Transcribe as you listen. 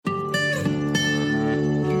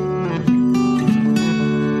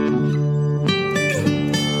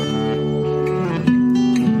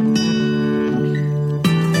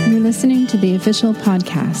official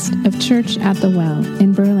podcast of Church at the Well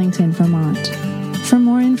in Burlington, Vermont. For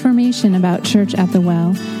more information about Church at the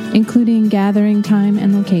Well, including gathering time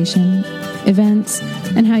and location, events,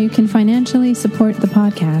 and how you can financially support the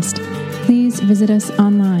podcast, please visit us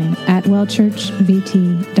online at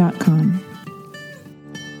wellchurchvt.com.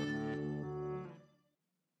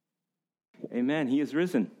 Amen. He is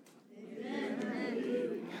risen.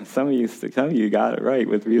 Amen. Some of you got it right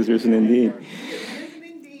with He is risen indeed.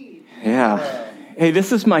 Yeah. Hey,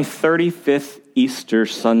 this is my 35th Easter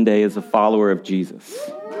Sunday as a follower of Jesus.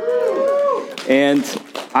 And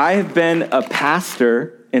I have been a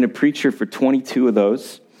pastor and a preacher for 22 of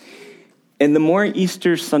those. And the more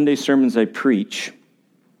Easter Sunday sermons I preach,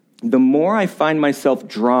 the more I find myself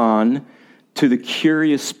drawn to the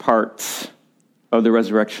curious parts of the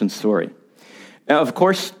resurrection story. Now, of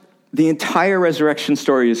course, the entire resurrection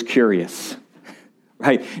story is curious,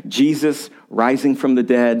 right? Jesus rising from the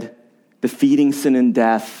dead, defeating sin and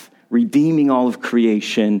death, redeeming all of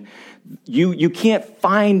creation. You can't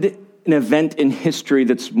find an event in history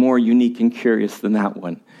that's more unique and curious than that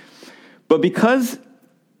one. But because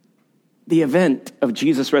the event of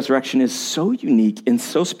Jesus' resurrection is so unique and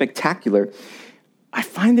so spectacular, I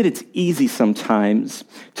find that it's easy sometimes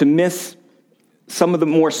to miss some of the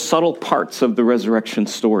more subtle parts of the resurrection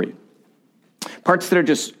story. Parts that are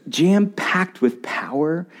just jam-packed with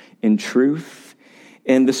power and truth.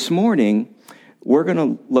 And this morning, we're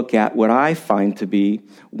going to look at what I find to be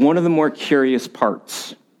one of the more curious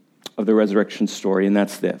parts of the resurrection story, and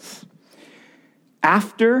that's this.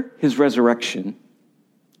 After his resurrection,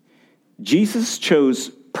 Jesus chose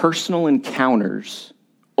personal encounters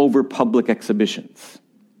over public exhibitions.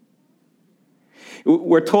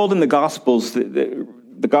 We're told in the Gospels that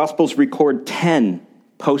the Gospels record 10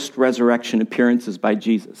 post-resurrection appearances by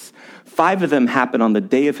Jesus. 5 of them happen on the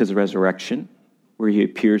day of his resurrection, where he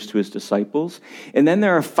appears to his disciples. And then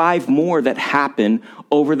there are 5 more that happen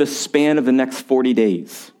over the span of the next 40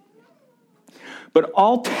 days. But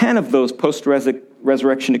all 10 of those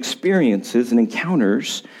post-resurrection experiences and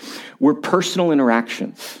encounters were personal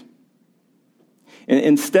interactions. And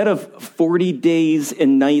instead of 40 days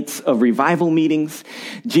and nights of revival meetings,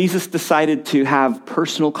 Jesus decided to have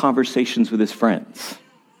personal conversations with his friends,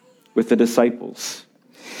 with the disciples.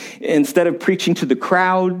 Instead of preaching to the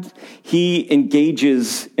crowd, he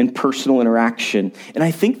engages in personal interaction. And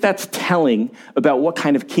I think that's telling about what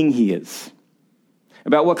kind of king he is,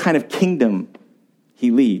 about what kind of kingdom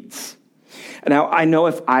he leads. Now, I know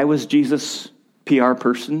if I was Jesus' PR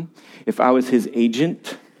person, if I was his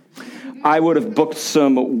agent, I would have booked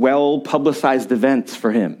some well-publicized events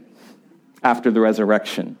for him after the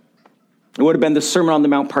resurrection. It would have been the Sermon on the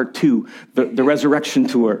Mount Part 2, the resurrection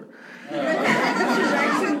tour.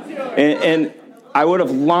 And I would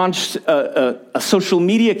have launched a social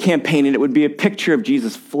media campaign, and it would be a picture of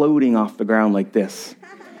Jesus floating off the ground like this.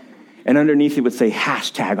 And underneath it would say,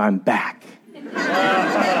 #I'm back.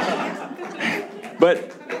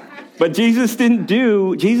 But Jesus didn't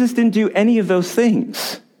do any of those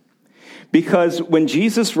things. Because when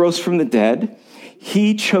Jesus rose from the dead,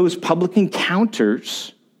 he chose public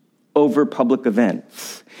encounters over public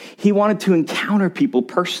events. He wanted to encounter people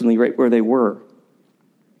personally right where they were.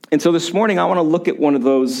 And so this morning, I want to look at one of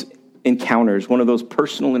those encounters, one of those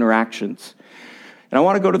personal interactions. And I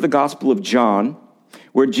want to go to the Gospel of John,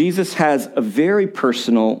 where Jesus has a very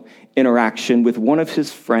personal interaction with one of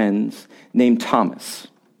his friends named Thomas.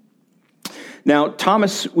 Now,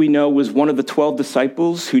 Thomas, we know, was one of the 12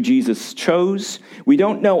 disciples who Jesus chose. We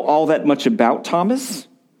don't know all that much about Thomas.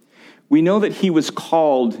 We know that he was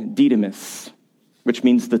called Didymus, which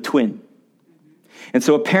means the twin. And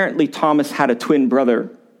so apparently Thomas had a twin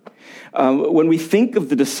brother. When we think of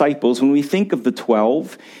the disciples, when we think of the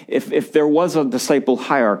 12, if there was a disciple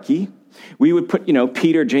hierarchy, we would put,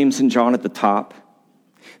 Peter, James, and John at the top.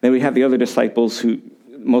 Then we'd have the other disciples who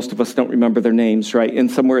most of us don't remember their names, right?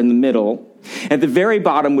 And somewhere in the middle. At the very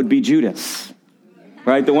bottom would be Judas,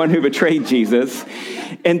 right? The one who betrayed Jesus.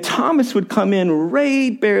 And Thomas would come in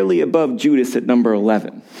right barely above Judas at number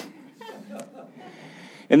 11.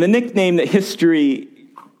 And the nickname that history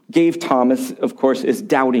gave Thomas, of course, is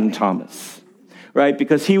Doubting Thomas, right?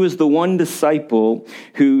 Because he was the one disciple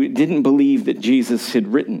who didn't believe that Jesus had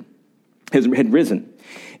risen.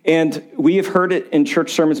 And we have heard it in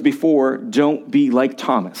church sermons before, don't be like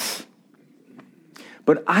Thomas.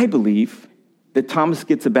 But I believe that Thomas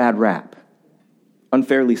gets a bad rap,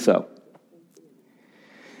 unfairly so.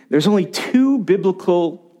 There's only 2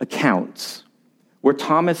 biblical accounts where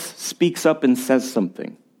Thomas speaks up and says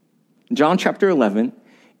something. John chapter 11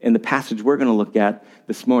 in the passage we're going to look at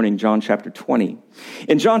this morning, John chapter 20.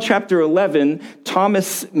 In John chapter 11,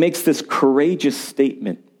 Thomas makes this courageous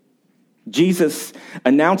statement. Jesus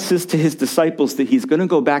announces to his disciples that he's going to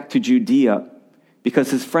go back to Judea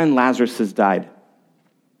because his friend Lazarus has died.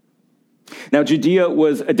 Now, Judea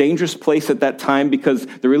was a dangerous place at that time because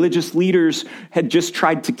the religious leaders had just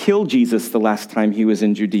tried to kill Jesus the last time he was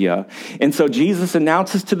in Judea. And so Jesus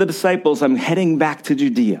announces to the disciples, I'm heading back to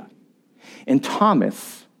Judea. And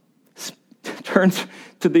Thomas turns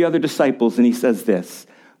to the other disciples and he says this,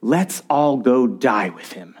 let's all go die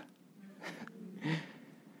with him.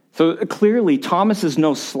 So clearly, Thomas is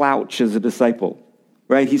no slouch as a disciple,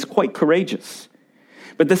 right? He's quite courageous.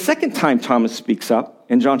 But the second time Thomas speaks up,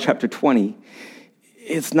 in John chapter 20,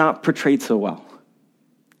 it's not portrayed so well.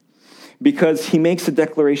 Because he makes a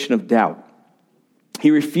declaration of doubt.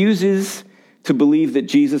 He refuses to believe that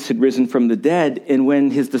Jesus had risen from the dead, and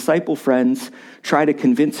when his disciple friends try to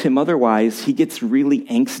convince him otherwise, he gets really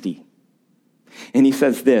angsty. And he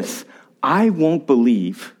says this, I won't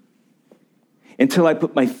believe until I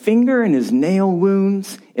put my finger in his nail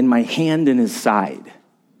wounds and my hand in his side.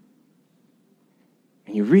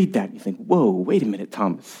 And you read that and you think, whoa, wait a minute,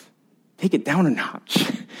 Thomas. Take it down a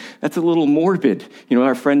notch. That's a little morbid.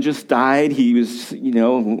 Our friend just died. He was,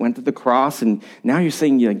 went to the cross. And now you're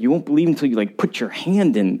saying you won't believe until you put your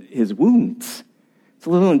hand in his wounds. It's a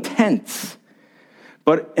little intense.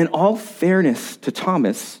 But in all fairness to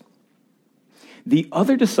Thomas, the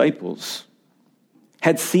other disciples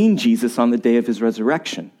had seen Jesus on the day of his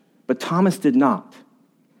resurrection, but Thomas did not.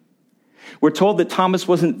 We're told that Thomas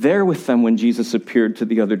wasn't there with them when Jesus appeared to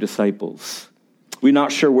the other disciples. We're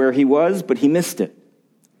not sure where he was, but he missed it.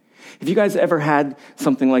 Have you guys ever had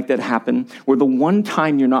something like that happen, where the one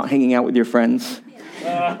time you're not hanging out with your friends,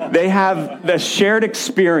 they have the shared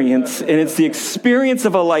experience, and it's the experience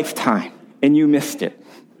of a lifetime, and you missed it?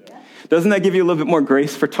 Doesn't that give you a little bit more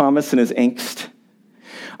grace for Thomas and his angst?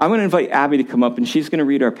 I'm going to invite Abby to come up, and she's going to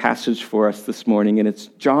read our passage for us this morning, and it's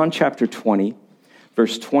John chapter 20,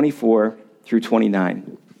 verse 24 through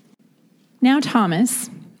 29. Now Thomas,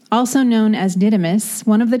 also known as Didymus,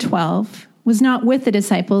 one of the 12, was not with the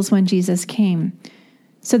disciples when Jesus came.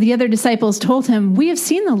 So the other disciples told him, we have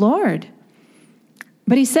seen the Lord.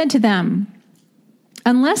 But he said to them,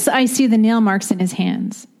 unless I see the nail marks in his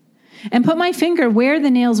hands, and put my finger where the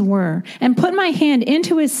nails were, and put my hand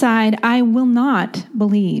into his side, I will not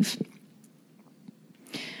believe.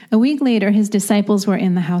 A week later, his disciples were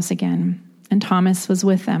in the house again, and Thomas was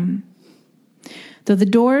with them. Though the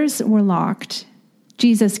doors were locked,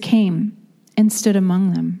 Jesus came and stood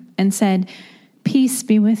among them and said, peace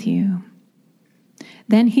be with you.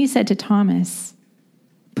 Then he said to Thomas,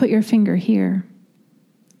 put your finger here.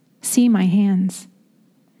 See my hands.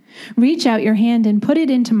 Reach out your hand and put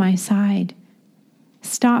it into my side.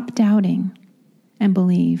 Stop doubting and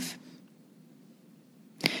believe.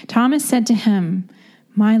 Thomas said to him,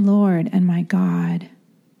 my Lord and my God.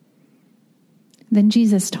 Then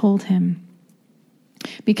Jesus told him,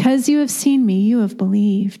 because you have seen me, you have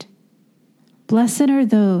believed. Blessed are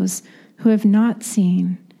those who have not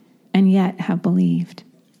seen and yet have believed.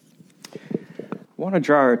 I want to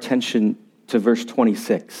draw our attention to verse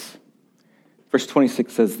 26. Verse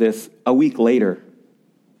 26 says this, a week later,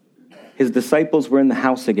 his disciples were in the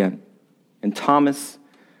house again, and Thomas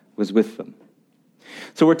was with them.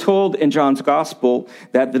 So we're told in John's gospel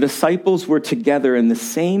that the disciples were together in the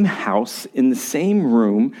same house, in the same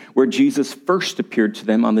room where Jesus first appeared to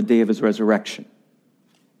them on the day of his resurrection.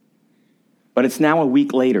 But it's now a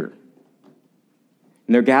week later.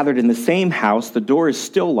 And they're gathered in the same house. The door is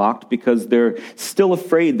still locked because they're still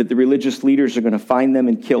afraid that the religious leaders are going to find them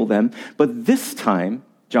and kill them. But this time,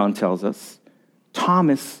 John tells us,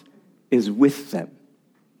 Thomas is with them.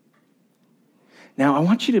 Now, I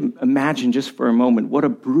want you to imagine just for a moment what a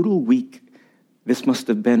brutal week this must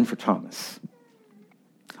have been for Thomas.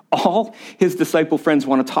 All his disciple friends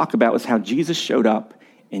want to talk about is how Jesus showed up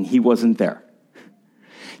and he wasn't there.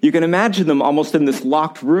 You can imagine them almost in this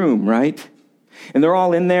locked room, right? And they're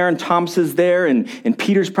all in there, and Thomas is there, and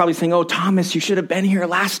Peter's probably saying, oh, Thomas, you should have been here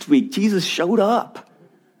last week. Jesus showed up.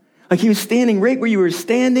 Like he was standing right where you were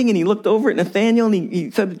standing, and he looked over at Nathaniel, and he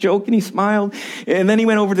said a joke, and he smiled. And then he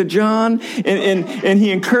went over to John, and he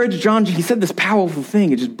encouraged John. He said this powerful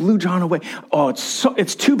thing. It just blew John away. Oh,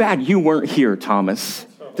 it's too bad you weren't here, Thomas,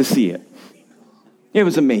 to see it. It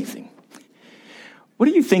was amazing. What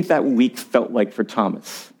do you think that week felt like for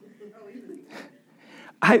Thomas?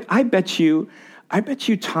 I bet you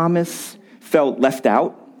Thomas felt left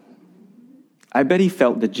out. I bet he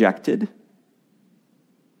felt dejected.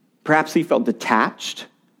 Perhaps he felt detached.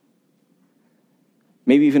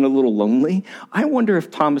 maybe even a little lonely. I wonder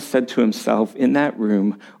if Thomas said to himself in that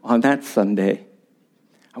room on that Sunday,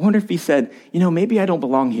 I wonder if he said, maybe I don't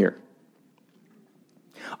belong here.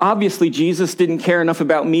 Obviously, Jesus didn't care enough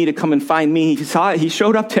about me to come and find me. He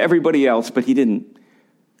showed up to everybody else, but he didn't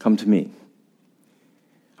come to me.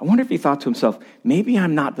 I wonder if he thought to himself, maybe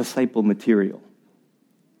I'm not disciple material.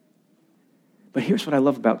 But here's what I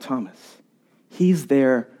love about Thomas. He's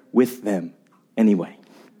there with them anyway.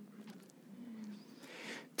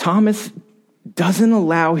 Thomas doesn't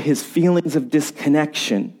allow his feelings of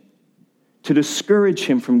disconnection to discourage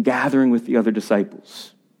him from gathering with the other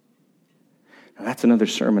disciples. Now, that's another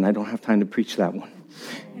sermon. I don't have time to preach that one.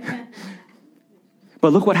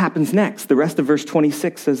 But look what happens next. The rest of verse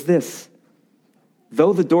 26 says this.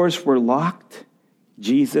 Though the doors were locked,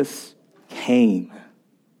 Jesus came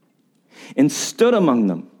and stood among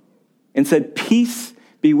them and said, peace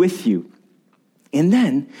be with you. And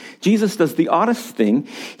then Jesus does the oddest thing.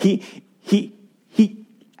 He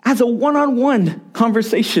has a one-on-one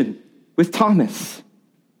conversation with Thomas.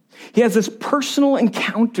 He has this personal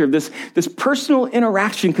encounter, this personal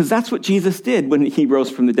interaction, because that's what Jesus did when he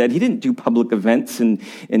rose from the dead. He didn't do public events and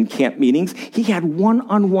camp meetings. He had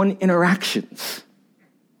one-on-one interactions.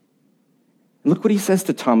 Look what he says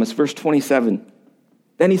to Thomas, verse 27.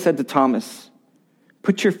 Then he said to Thomas,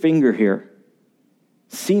 put your finger here.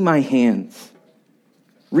 See my hands.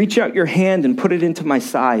 Reach out your hand and put it into my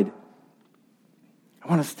side. I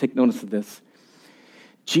want us to take notice of this.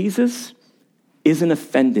 Jesus isn't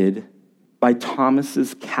offended by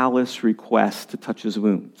Thomas's callous request to touch his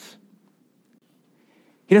wounds.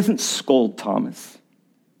 He doesn't scold Thomas.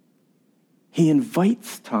 He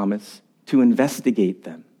invites Thomas to investigate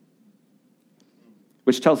them.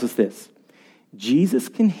 Which tells us this. Jesus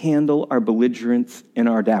can handle our belligerence and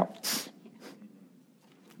our doubts.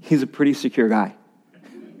 He's a pretty secure guy.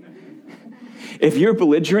 If you're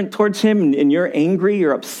belligerent towards him and you're angry,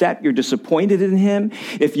 you're upset, you're disappointed in him,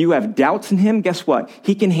 if you have doubts in him, guess what?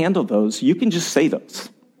 He can handle those. You can just say those.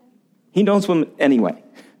 He knows them anyway.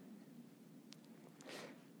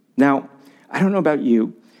 Now, I don't know about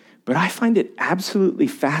you, but I find it absolutely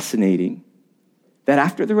fascinating that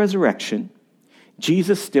after the resurrection,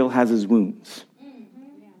 Jesus still has his wounds.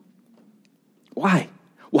 Why?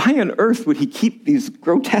 Why on earth would he keep these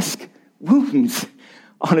grotesque wounds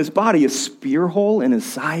on his body? A spear hole in his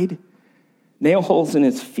side, nail holes in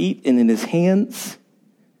his feet and in his hands.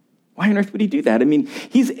 Why on earth would he do that? I mean,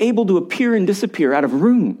 he's able to appear and disappear out of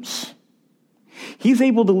rooms. He's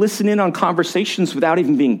able to listen in on conversations without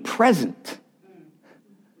even being present.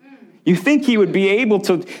 You think he would be able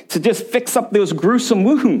to just fix up those gruesome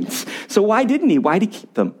wounds. So why didn't he? Why did he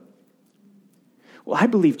keep them? Well, I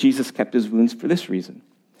believe Jesus kept his wounds for this reason.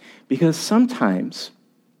 Because sometimes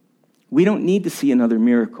we don't need to see another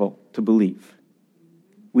miracle to believe.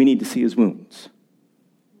 We need to see his wounds.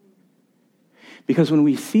 Because when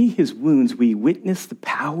we see his wounds, we witness the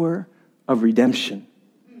power of redemption.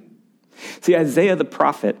 See, Isaiah the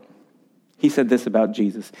prophet, he said this about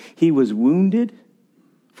Jesus. He was wounded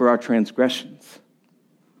for our transgressions.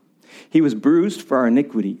 He was bruised for our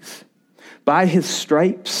iniquities. By his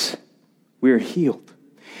stripes, we are healed.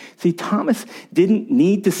 See, Thomas didn't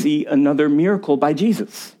need to see another miracle by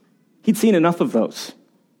Jesus. He'd seen enough of those.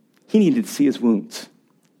 He needed to see his wounds.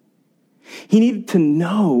 He needed to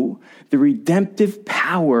know the redemptive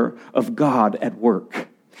power of God at work.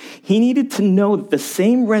 He needed to know that the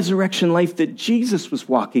same resurrection life that Jesus was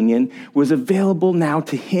walking in was available now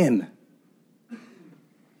to him.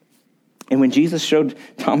 And when Jesus showed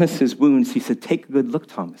Thomas his wounds, he said, take a good look,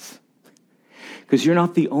 Thomas. Because you're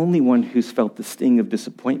not the only one who's felt the sting of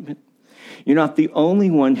disappointment. You're not the only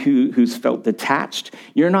one who's felt detached.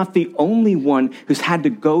 You're not the only one who's had to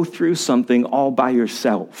go through something all by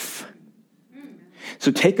yourself. So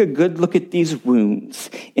take a good look at these wounds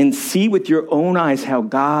and see with your own eyes how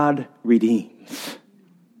God redeems.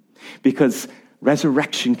 Because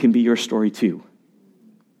resurrection can be your story too.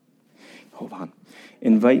 Hold on.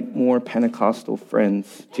 Invite more Pentecostal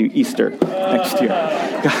friends to Easter next year.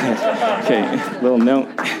 Guys, okay, little note.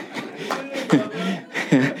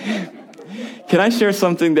 Can I share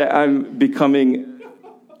something that I'm becoming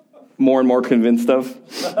more and more convinced of?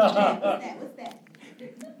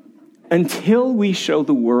 Until we show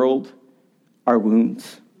the world our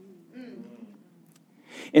wounds,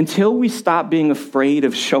 until we stop being afraid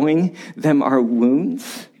of showing them our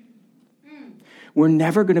wounds, we're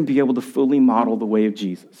never going to be able to fully model the way of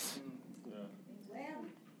Jesus.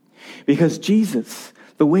 Because Jesus,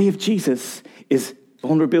 the way of Jesus, is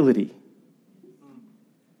vulnerability.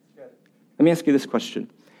 Let me ask you this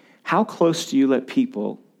question. How close do you let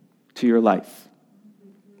people to your life?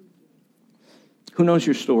 Who knows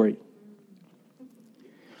your story?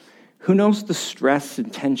 Who knows the stress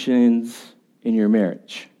and tensions in your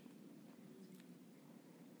marriage?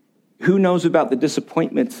 Who knows about the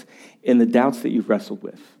disappointments and the doubts that you've wrestled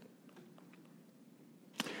with?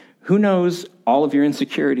 Who knows all of your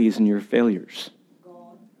insecurities and your failures?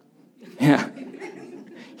 God. Yeah,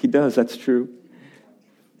 he does, that's true.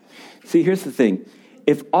 See, here's the thing.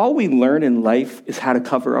 If all we learn in life is how to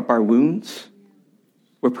cover up our wounds,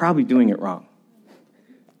 we're probably doing it wrong.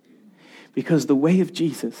 Because the way of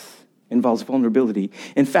Jesus involves vulnerability.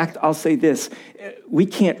 In fact, I'll say this, we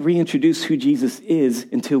can't reintroduce who Jesus is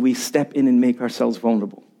until we step in and make ourselves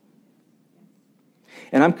vulnerable.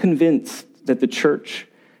 And I'm convinced that the church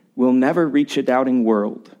will never reach a doubting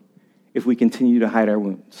world if we continue to hide our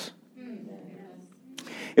wounds.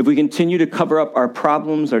 If we continue to cover up our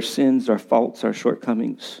problems, our sins, our faults, our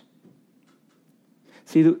shortcomings.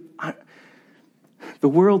 See, the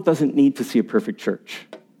world doesn't need to see a perfect church.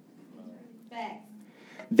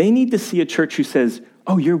 They need to see a church who says,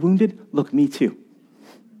 oh, you're wounded? Look, me too.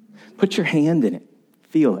 Put your hand in it.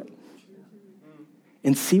 Feel it.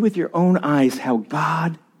 And see with your own eyes how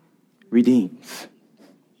God redeems.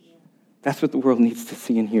 That's what the world needs to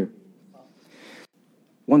see and hear.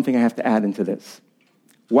 One thing I have to add into this.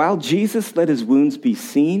 While Jesus let his wounds be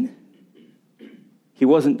seen, he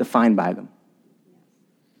wasn't defined by them.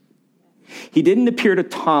 He didn't appear to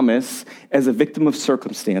Thomas as a victim of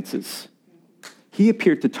circumstances. He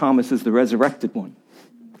appeared to Thomas as the resurrected one,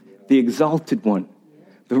 the exalted one,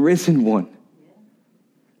 the risen one,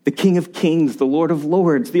 the King of Kings, the Lord of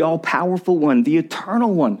Lords, the all-powerful one, the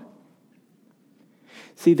eternal one.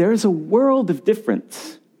 See, there's a world of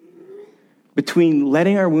difference between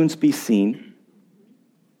letting our wounds be seen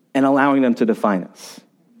and allowing them to define us.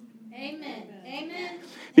 Amen.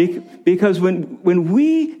 Amen. Because when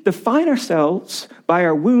we define ourselves by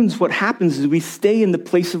our wounds, what happens is we stay in the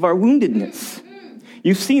place of our woundedness.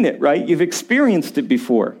 You've seen it, right? You've experienced it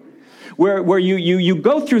before. Where you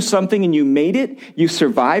go through something and you made it, you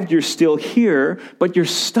survived, you're still here, but you're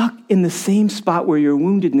stuck in the same spot where your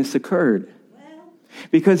woundedness occurred.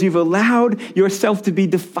 Because you've allowed yourself to be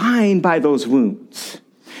defined by those wounds.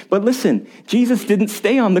 But listen, Jesus didn't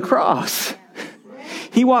stay on the cross.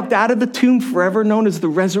 He walked out of the tomb forever known as the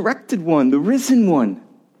resurrected one, the risen one.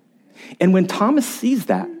 And when Thomas sees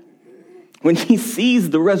that, when he sees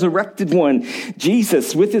the resurrected one,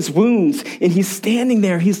 Jesus with his wounds, and he's standing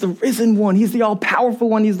there, he's the risen one, he's the all-powerful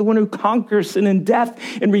one, he's the one who conquers sin and death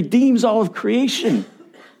and redeems all of creation.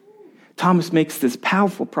 Thomas makes this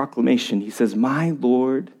powerful proclamation. He says, my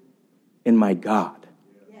Lord and my God.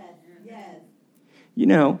 Yes. You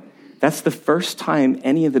know, that's the first time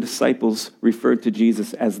any of the disciples referred to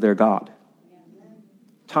Jesus as their God.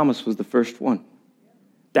 Thomas was the first one.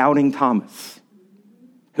 Doubting Thomas,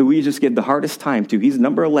 who we just give the hardest time to. He's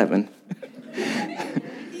number 11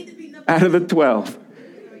 out of the 12.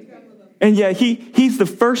 And yet he's the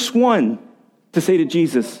first one to say to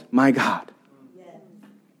Jesus, my God.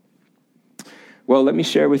 Well, let me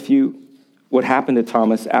share with you what happened to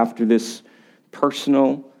Thomas after this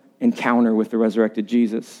personal encounter with the resurrected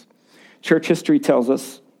Jesus. Church history tells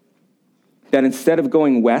us that instead of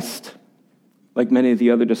going west, like many of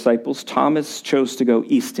the other disciples, Thomas chose to go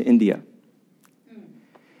east to India.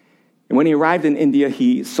 And when he arrived in India,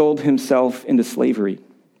 he sold himself into slavery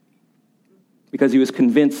because he was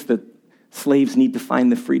convinced that slaves need to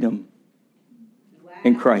find the freedom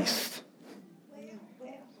in Christ.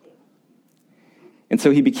 And so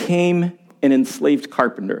he became an enslaved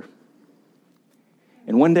carpenter.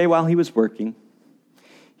 And one day while he was working,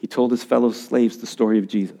 he told his fellow slaves the story of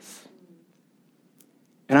Jesus.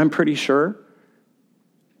 And I'm pretty sure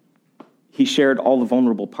he shared all the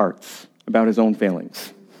vulnerable parts about his own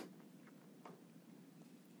failings.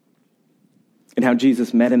 And how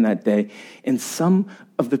Jesus met him that day. And some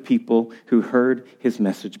of the people who heard his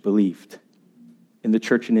message believed. And the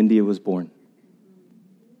church in India was born.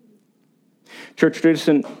 Church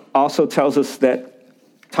tradition also tells us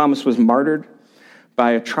that Thomas was martyred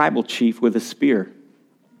by a tribal chief with a spear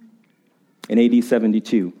in AD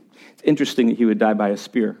 72. It's interesting that he would die by a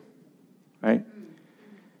spear, right?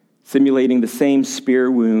 Simulating the same spear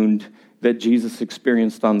wound that Jesus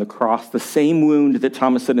experienced on the cross, the same wound that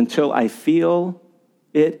Thomas said, until I feel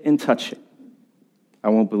it and touch it, I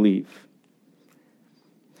won't believe.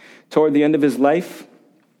 Toward the end of his life,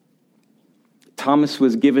 Thomas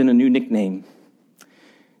was given a new nickname,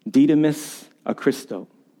 Didymus a Christo,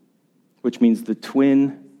 which means the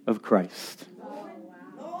twin of Christ.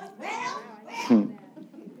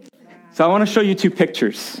 So I want to show you two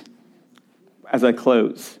pictures as I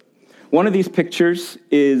close. One of these pictures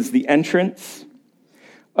is the entrance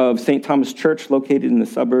of St. Thomas Church located in the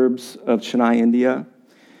suburbs of Chennai, India.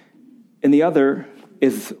 And the other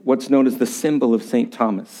is what's known as the symbol of St.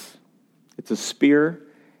 Thomas. It's a spear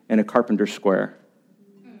and a carpenter square.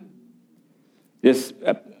 This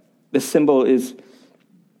symbol is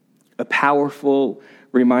a powerful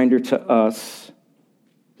reminder to us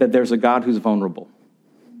that there's a God who's vulnerable,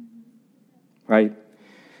 right?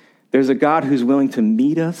 There's a God who's willing to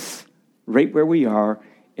meet us right where we are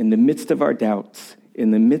in the midst of our doubts, in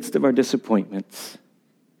the midst of our disappointments.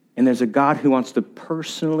 And there's a God who wants to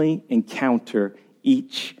personally encounter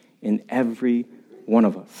each and every one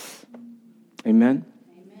of us. Amen?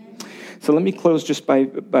 Amen. So let me close just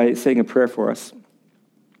by saying a prayer for us.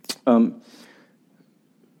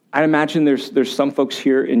 I imagine there's some folks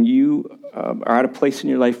here, and you are at a place in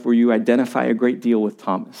your life where you identify a great deal with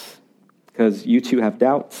Thomas, because you too have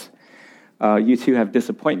doubts, you too have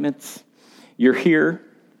disappointments. You're here,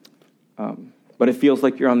 but it feels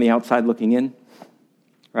like you're on the outside looking in,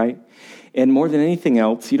 right? And more than anything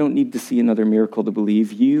else, you don't need to see another miracle to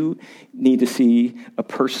believe. You need to see a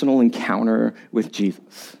personal encounter with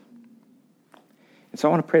Jesus. And so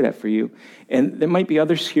I want to pray that for you. And there might be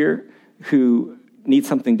others here who need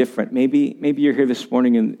something different. Maybe you're here this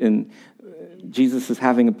morning and Jesus is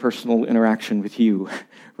having a personal interaction with you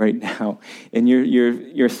right now. And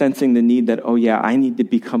you're sensing the need that, oh yeah, I need to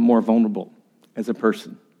become more vulnerable as a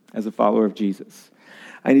person, as a follower of Jesus.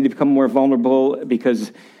 I need to become more vulnerable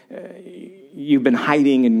because you've been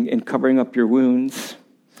hiding and covering up your wounds,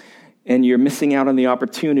 and you're missing out on the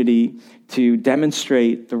opportunity to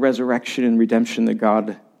demonstrate the resurrection and redemption that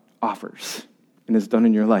God offers and has done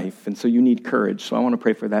in your life. And so you need courage. So I want to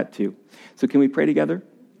pray for that too. So can we pray together?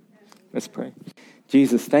 Let's pray.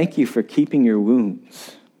 Jesus, thank you for keeping your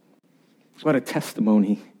wounds. What a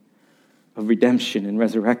testimony of redemption and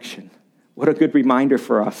resurrection. What a good reminder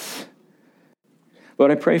for us.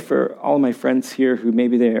 Lord, I pray for all of my friends here who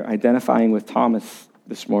maybe they're identifying with Thomas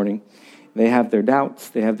this morning. They have their doubts,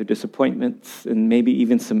 they have their disappointments, and maybe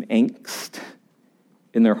even some angst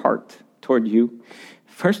in their heart toward you.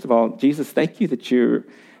 First of all, Jesus, thank you that you're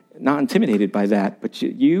not intimidated by that, but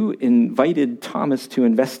you invited Thomas to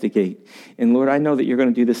investigate. And Lord, I know that you're going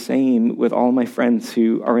to do the same with all my friends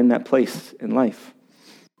who are in that place in life.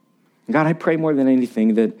 God, I pray more than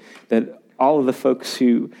anything that all of the folks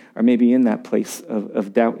who are maybe in that place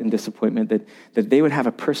of doubt and disappointment, that they would have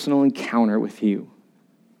a personal encounter with you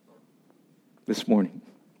this morning.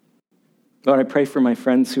 Lord, I pray for my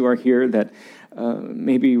friends who are here that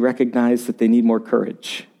maybe recognize that they need more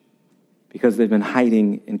courage because they've been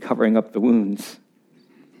hiding and covering up the wounds,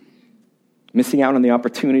 missing out on the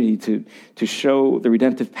opportunity to show the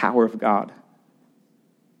redemptive power of God.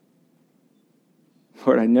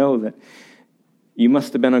 Lord, I know that you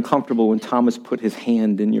must have been uncomfortable when Thomas put his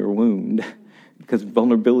hand in your wound, because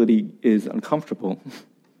vulnerability is uncomfortable.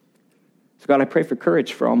 So God, I pray for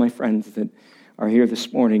courage for all my friends that are here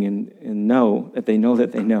this morning and know that they know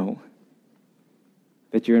that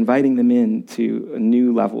you're inviting them into a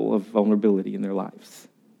new level of vulnerability in their lives.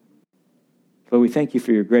 Lord, we thank you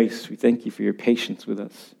for your grace. We thank you for your patience with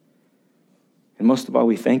us. And most of all,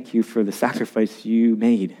 we thank you for the sacrifice you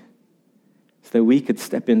made so that we could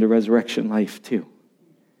step into resurrection life too,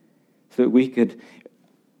 so that we could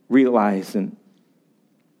realize and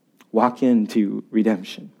walk into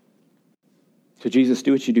redemption. So Jesus,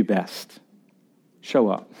 do what you do best. Show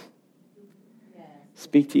up.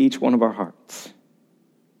 Speak to each one of our hearts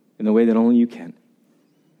in the way that only you can.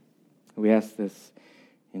 We ask this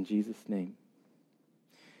in Jesus' name.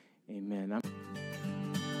 Amen.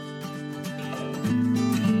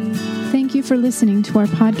 Thank you for listening to our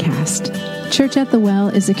podcast. Church at the Well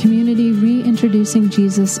is a community reintroducing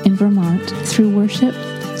Jesus in Vermont through worship,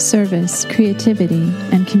 service, creativity,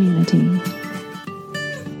 and community.